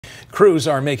Crews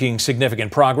are making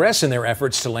significant progress in their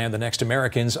efforts to land the next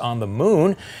Americans on the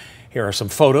moon. Here are some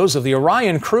photos of the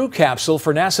Orion crew capsule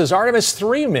for NASA's Artemis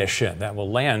III mission that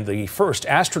will land the first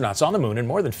astronauts on the moon in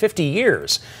more than 50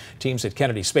 years. Teams at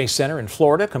Kennedy Space Center in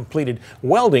Florida completed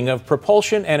welding of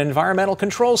propulsion and environmental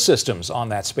control systems on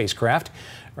that spacecraft.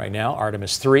 Right now,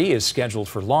 Artemis III is scheduled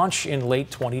for launch in late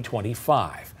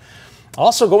 2025.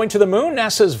 Also going to the moon,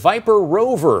 NASA's Viper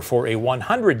rover for a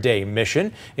 100-day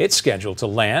mission. It's scheduled to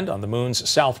land on the moon's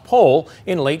south pole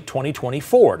in late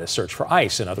 2024 to search for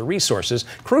ice and other resources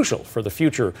crucial for the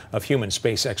future of human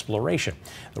space exploration.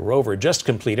 The rover just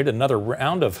completed another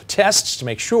round of tests to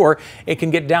make sure it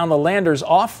can get down the lander's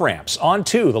off-ramps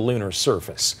onto the lunar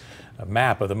surface. A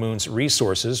map of the moon's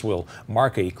resources will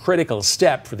mark a critical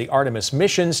step for the Artemis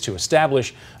missions to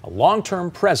establish a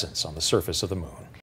long-term presence on the surface of the moon.